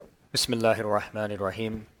بسم الله الرحمن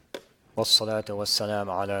الرحيم والصلاة والسلام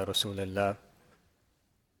على رسول الله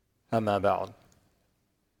أما بعد.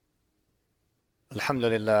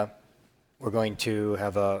 Alhamdulillah, we're going to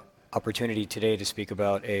have an opportunity today to speak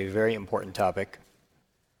about a very important topic.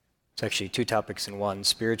 It's actually two topics in one: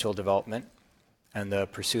 spiritual development and the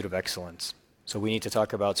pursuit of excellence. So we need to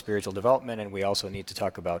talk about spiritual development, and we also need to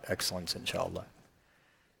talk about excellence, inshallah.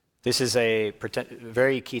 This is a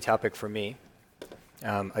very key topic for me.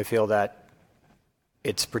 I feel that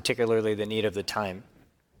it's particularly the need of the time.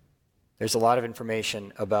 There's a lot of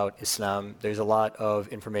information about Islam. There's a lot of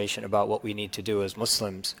information about what we need to do as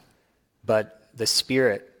Muslims. But the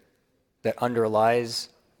spirit that underlies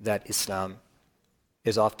that Islam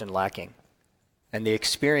is often lacking. And the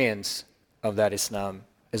experience of that Islam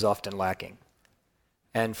is often lacking.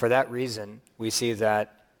 And for that reason, we see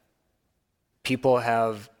that people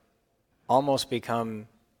have almost become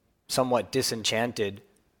somewhat disenchanted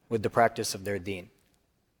with the practice of their deen.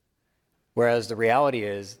 Whereas the reality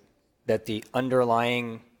is that the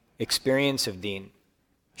underlying experience of deen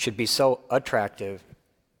should be so attractive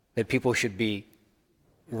that people should be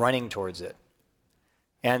running towards it.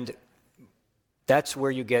 And that's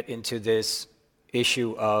where you get into this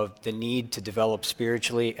issue of the need to develop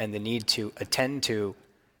spiritually and the need to attend to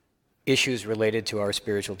issues related to our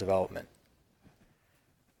spiritual development.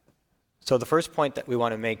 So the first point that we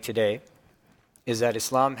want to make today is that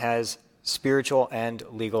Islam has spiritual and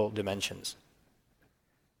legal dimensions.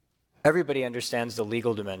 Everybody understands the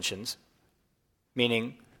legal dimensions,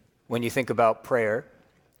 meaning when you think about prayer,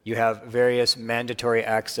 you have various mandatory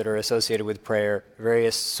acts that are associated with prayer,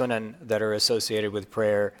 various sunan that are associated with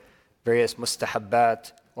prayer, various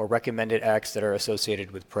mustahabbat or recommended acts that are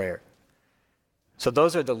associated with prayer. So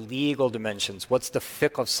those are the legal dimensions. What's the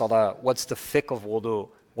fiqh of salah? What's the fiqh of wudu?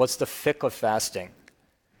 What's the fiqh of fasting?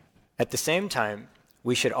 At the same time,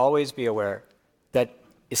 we should always be aware that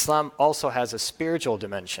Islam also has a spiritual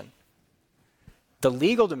dimension. The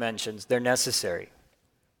legal dimensions, they're necessary.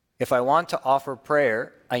 If I want to offer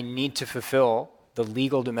prayer, I need to fulfill the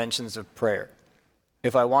legal dimensions of prayer.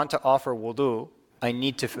 If I want to offer wudu, I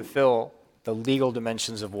need to fulfill the legal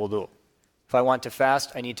dimensions of wudu. If I want to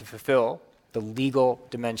fast, I need to fulfill the legal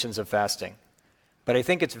dimensions of fasting. But I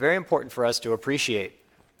think it's very important for us to appreciate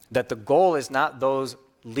that the goal is not those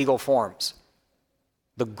legal forms.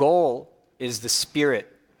 The goal is the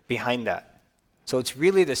spirit behind that. So it's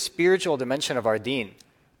really the spiritual dimension of our deen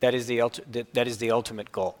that is the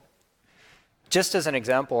ultimate goal. Just as an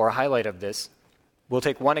example or highlight of this, we'll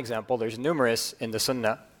take one example. There's numerous in the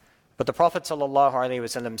Sunnah. But the Prophet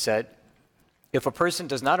ﷺ said, if a person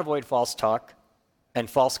does not avoid false talk and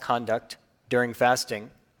false conduct during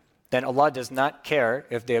fasting, then Allah does not care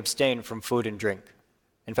if they abstain from food and drink.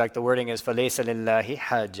 In fact, the wording is فَلَيْسَ لِلَّهِ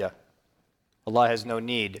حَاجَةٌ. Allah has no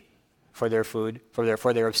need for their food, for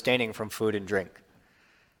their abstaining from food and drink.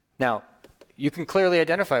 Now, you can clearly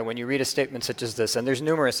identify when you read a statement such as this, and there's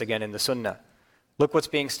numerous again in the Sunnah. Look what's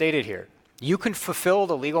being stated here. You can fulfill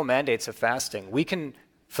the legal mandates of fasting. We can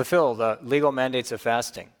fulfill the legal mandates of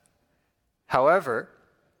fasting. However,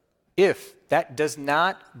 if that does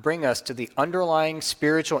not bring us to the underlying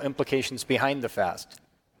spiritual implications behind the fast,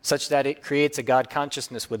 such that it creates a God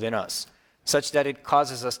consciousness within us, such that it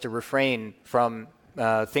causes us to refrain from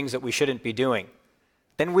things that we shouldn't be doing,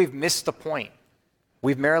 then we've missed the point.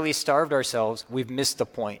 We've merely starved ourselves. We've missed the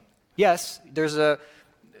point. Yes, there's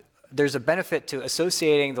a benefit to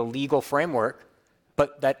associating the legal framework,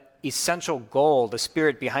 but that essential goal, the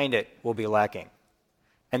spirit behind it, will be lacking.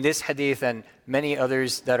 And this hadith and many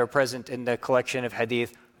others that are present in the collection of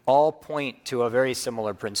hadith all point to a very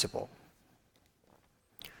similar principle.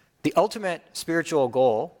 The ultimate spiritual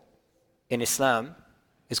goal in Islam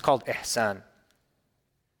is called ihsan.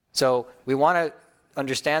 So we want to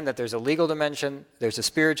understand that there's a legal dimension, there's a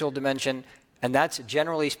spiritual dimension, and that's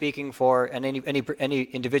generally speaking for any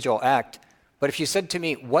individual act. But if you said to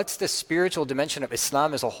me, what's the spiritual dimension of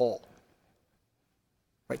Islam as a whole?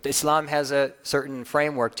 Right? Islam has a certain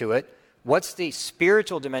framework to it. What's the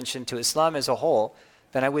spiritual dimension to Islam as a whole?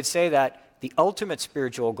 Then I would say that the ultimate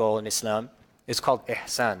spiritual goal in Islam is called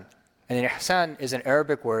ihsan. And ihsan is an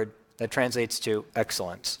Arabic word that translates to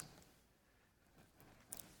excellence.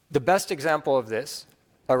 The best example of this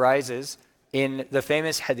arises in the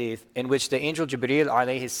famous hadith in which the angel Jibreel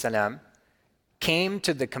alayhi salam came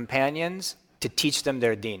to the companions to teach them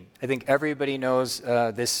their deen. I think everybody knows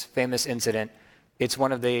this famous incident. It's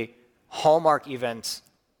one of the hallmark events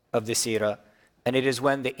of the seerah. And it is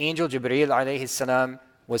when the angel Jibreel alayhi salam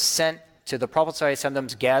was sent to the Prophet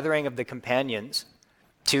ﷺ's gathering of the companions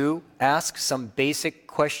to ask some basic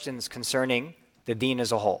questions concerning the deen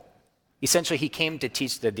as a whole. Essentially, he came to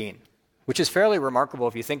teach the deen, which is fairly remarkable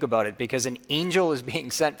if you think about it, because an angel is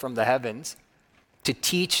being sent from the heavens to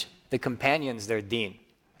teach the companions their deen.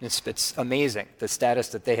 It's amazing, the status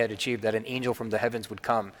that they had achieved, that an angel from the heavens would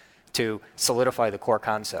come to solidify the core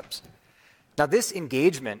concepts. Now, this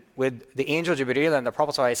engagement with the angel Jibreel and the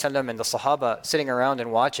Prophet ﷺ and the Sahaba sitting around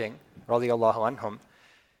and watching, radiyallahu anhum,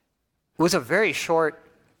 was a very short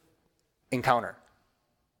encounter.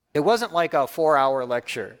 It wasn't like a 4-hour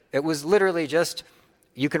lecture. It was literally just,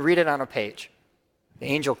 you can read it on a page. The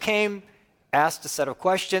angel came, asked a set of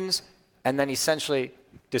questions, and then essentially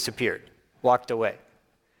disappeared, walked away.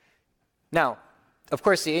 Now, of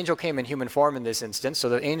course, the angel came in human form in this instance, so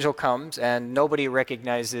the angel comes and nobody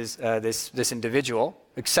recognizes this individual,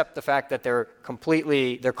 except the fact that their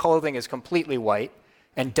clothing is completely white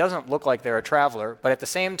and doesn't look like they're a traveler, but at the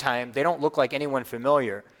same time, they don't look like anyone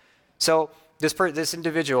familiar. So this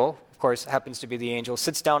individual, of course, happens to be the angel,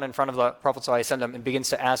 sits down in front of the Prophet ﷺ and begins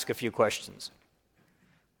to ask a few questions.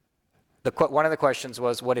 One of the questions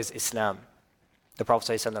was, what is Islam? The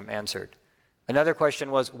Prophet ﷺ answered. Another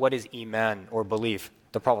question was, what is Iman, or belief?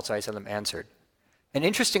 The Prophet ﷺ answered. And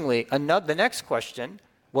interestingly, the next question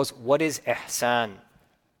was, what is Ihsan?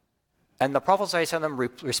 And the Prophet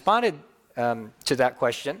ﷺ responded to that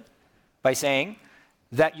question by saying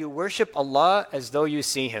that you worship Allah as though you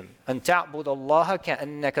see Him. أَن تَعْبُدَ اللَّهَ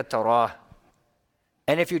كَأَنَّكَ تَرَاهُ.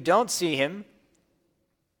 And if you don't see Him,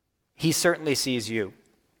 He certainly sees you.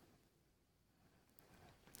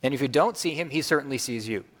 And if you don't see Him, He certainly sees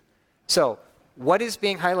you. So, what is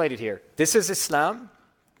being highlighted here? This is Islam,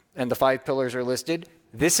 and the 5 pillars are listed.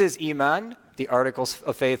 This is Iman, the articles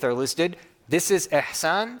of faith are listed. This is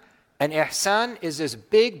Ihsan, and Ihsan is this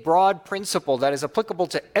big, broad principle that is applicable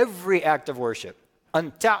to every act of worship.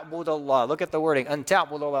 An ta'bud Allah, look at the wording, an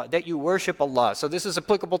ta'bud Allah, that you worship Allah. So this is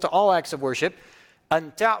applicable to all acts of worship.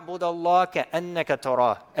 An ta'bud Allah ka'annaka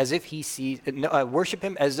tarah, as if He sees, worship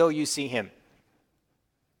Him as though you see Him.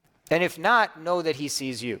 And if not, know that He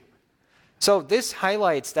sees you. So this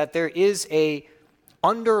highlights that there is a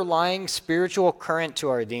underlying spiritual current to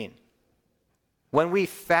our deen. When we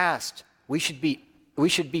fast, we should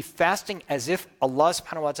be fasting as if Allah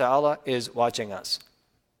subhanahu wa ta'ala is watching us.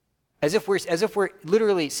 As if we're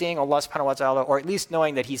literally seeing Allah subhanahu wa ta'ala, or at least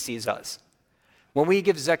knowing that He sees us. When we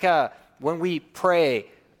give zakah, when we pray,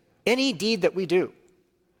 any deed that we do,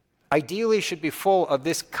 ideally should be full of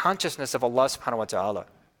this consciousness of Allah subhanahu wa ta'ala.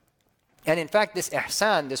 And in fact, this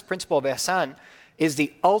ihsan, this principle of ihsan, is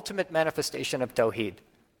the ultimate manifestation of tawheed.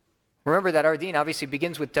 Remember that our deen obviously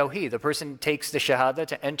begins with tawheed. The person takes the shahada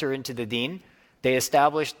to enter into the deen. They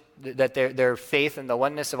establish that their faith in the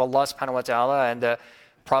oneness of Allah subhanahu wa ta'ala and the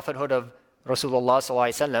prophethood of Rasulullah sallallahu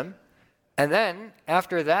alaihi wasallam. And then,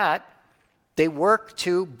 after that, they work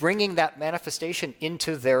to bringing that manifestation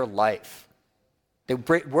into their life. They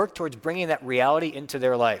work towards bringing that reality into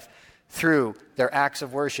their life through their acts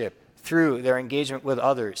of worship, through their engagement with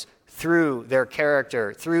others, through their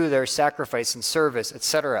character, through their sacrifice and service,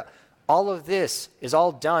 etc. All of this is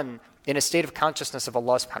all done in a state of consciousness of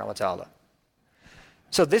Allah subhanahu wa ta'ala.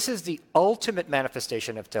 So this is the ultimate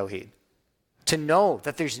manifestation of tawheed. To know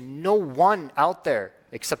that there's no one out there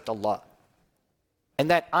except Allah. And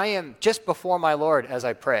that I am just before my Lord as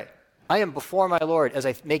I pray. I am before my Lord as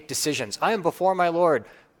I make decisions. I am before my Lord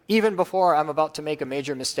even before I'm about to make a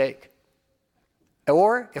major mistake.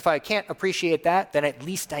 Or, if I can't appreciate that, then at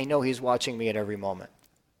least I know He's watching me at every moment.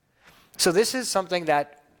 So this is something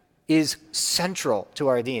that is central to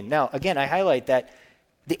our deen. Now, again, I highlight that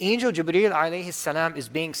the angel Jibreel alayhi salam is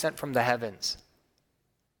being sent from the heavens.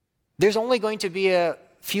 There's only going to be a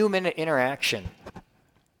few minute interaction.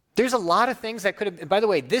 There's a lot of things that could have, by the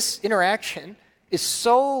way, this interaction is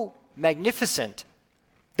so magnificent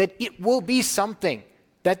that it will be something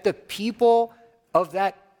that the people of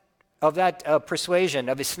that persuasion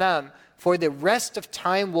of Islam for the rest of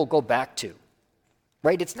time will go back to.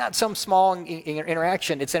 Right? It's not some small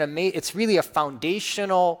interaction. It's really a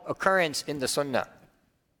foundational occurrence in the Sunnah.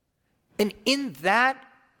 And in that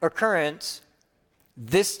occurrence,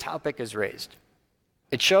 this topic is raised.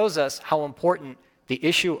 It shows us how important the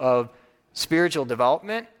issue of spiritual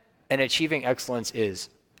development and achieving excellence is.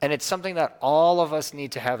 And it's something that all of us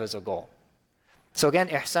need to have as a goal. So again,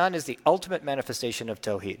 ihsan is the ultimate manifestation of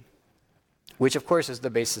tawheed, which of course is the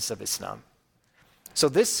basis of Islam. So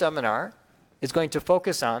this seminar is going to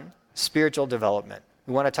focus on spiritual development.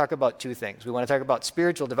 We want to talk about two things. We want to talk about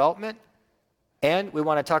spiritual development, and we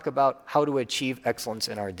want to talk about how to achieve excellence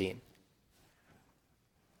in our deen.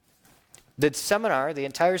 The seminar, the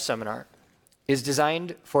entire seminar, is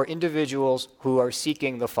designed for individuals who are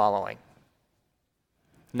seeking the following.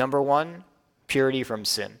 Number one, purity from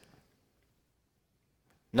sin.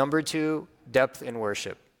 Number 2, depth in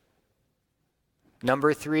worship.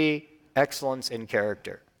 Number 3, excellence in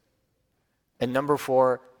character. And number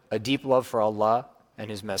 4, a deep love for Allah and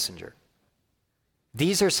His Messenger.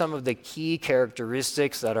 These are some of the key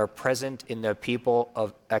characteristics that are present in the people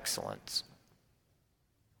of excellence.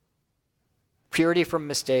 Purity from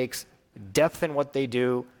mistakes, depth in what they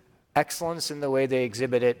do, excellence in the way they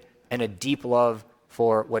exhibit it, and a deep love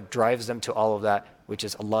for what drives them to all of that, which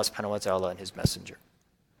is Allah subhanahu wa ta'ala and His Messenger.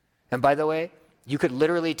 And by the way, you could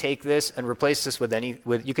literally take this and replace this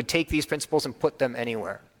you could take these principles and put them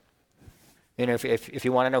anywhere. You know, if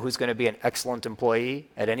you want to know who's going to be an excellent employee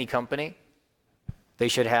at any company, they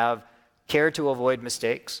should have care to avoid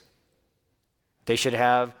mistakes. They should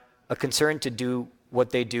have a concern to do what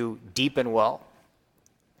they do deep and well.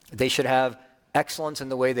 They should have excellence in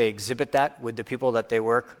the way they exhibit that with the people that they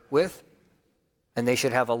work with. And they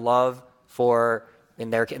should have a love for, in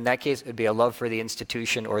that case, it would be a love for the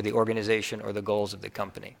institution or the organization or the goals of the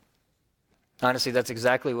company. Honestly, that's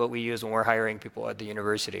exactly what we use when we're hiring people at the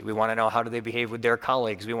university. We want to know how do they behave with their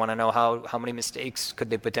colleagues. We want to know how many mistakes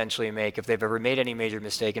could they potentially make, if they've ever made any major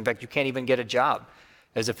mistake. In fact, you can't even get a job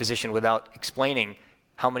as a physician without explaining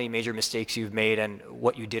how many major mistakes you've made and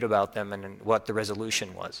what you did about them and what the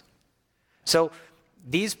resolution was. So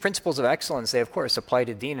these principles of excellence, they of course apply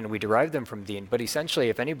to Deen and we derive them from Deen, but essentially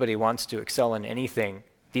if anybody wants to excel in anything,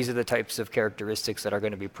 these are the types of characteristics that are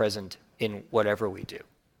going to be present in whatever we do.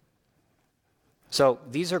 So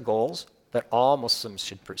these are goals that all Muslims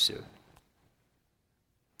should pursue.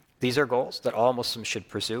 These are goals that all Muslims should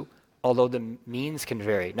pursue, although the means can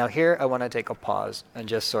vary. Now here I want to take a pause and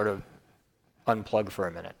just sort of unplug for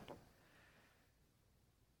a minute.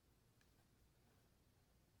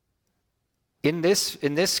 In this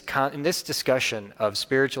discussion of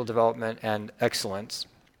spiritual development and excellence,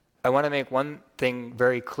 I want to make one thing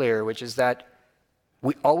very clear, which is that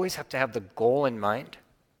we always have to have the goal in mind,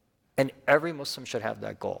 and every Muslim should have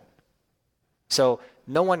that goal. So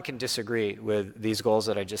no one can disagree with these goals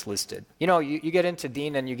that I just listed. You know, you get into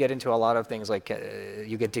Deen and you get into a lot of things like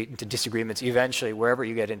you get into disagreements. Eventually, wherever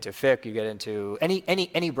you get into fiqh, you get into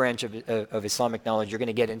any branch of Islamic knowledge, you're going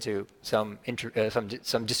to get into some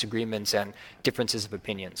disagreements and differences of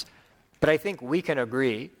opinions. But I think we can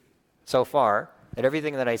agree so far that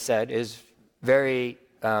everything that I said is very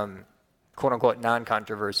quote-unquote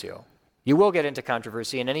non-controversial. You will get into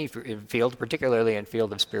controversy in any field, particularly in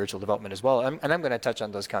field of spiritual development as well. And I'm going to touch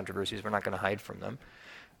on those controversies. We're not going to hide from them.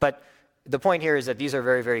 But the point here is that these are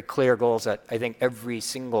very, very clear goals that I think every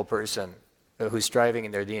single person who's striving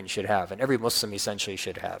in their deen should have, and every Muslim essentially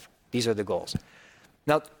should have. These are the goals.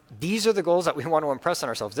 Now, these are the goals that we want to impress on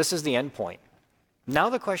ourselves. This is the end point. Now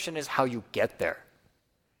the question is how you get there.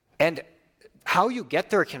 And how you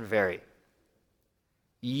get there can vary.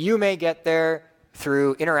 You may get there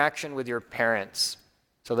through interaction with your parents.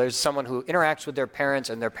 So there's someone who interacts with their parents,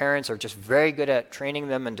 and their parents are just very good at training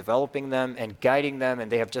them and developing them and guiding them,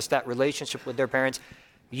 and they have just that relationship with their parents.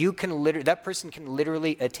 That person can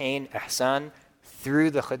literally attain ihsan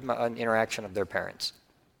through the khidmah and interaction of their parents.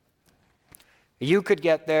 You could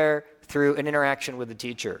get there through an interaction with a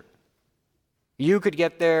teacher. You could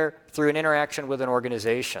get there through an interaction with an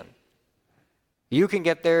organization. You can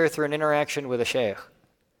get there through an interaction with a sheikh.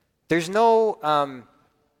 There's no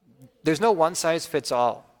one size fits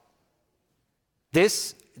all.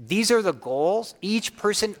 These are the goals. Each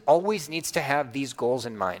person always needs to have these goals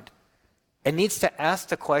in mind and needs to ask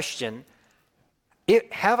the question,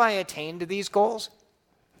 have I attained these goals?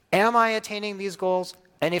 Am I attaining these goals?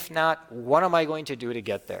 And if not, what am I going to do to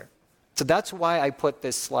get there? So that's why I put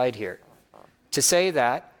this slide here, to say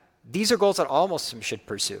that these are goals that all Muslims should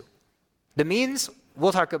pursue. The means,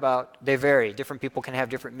 we'll talk about, they vary. Different people can have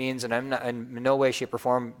different means, and I'm not in no way, shape, or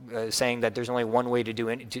form saying that there's only one way to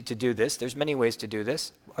do this. There's many ways to do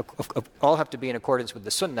this. All have to be in accordance with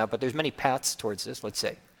the sunnah, but there's many paths towards this, let's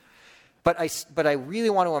say. But I really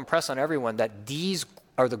want to impress on everyone that these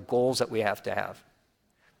are the goals that we have to have.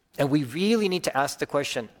 And we really need to ask the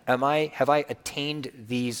question, have I attained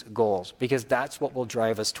these goals? Because that's what will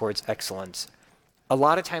drive us towards excellence. A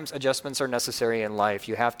lot of times adjustments are necessary in life.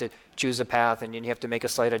 You have to choose a path, and then you have to make a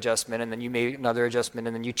slight adjustment, and then you make another adjustment,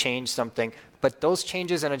 and then you change something. But those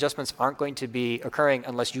changes and adjustments aren't going to be occurring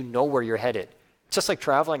unless you know where you're headed. It's just like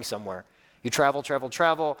traveling somewhere. You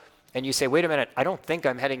travel, and you say, wait a minute, I don't think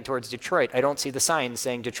I'm heading towards Detroit. I don't see the signs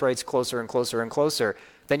saying Detroit's closer and closer and closer.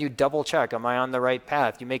 Then you double check, am I on the right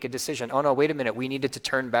path? You make a decision. Oh no, wait a minute, we needed to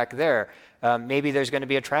turn back there. Maybe there's going to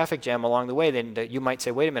be a traffic jam along the way. Then you might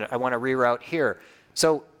say, wait a minute, I want to reroute here.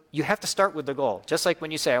 So you have to start with the goal. Just like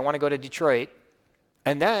when you say, I want to go to Detroit,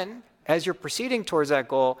 and then as you're proceeding towards that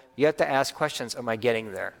goal, you have to ask questions, am I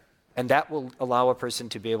getting there? And that will allow a person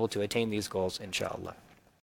to be able to attain these goals, inshallah.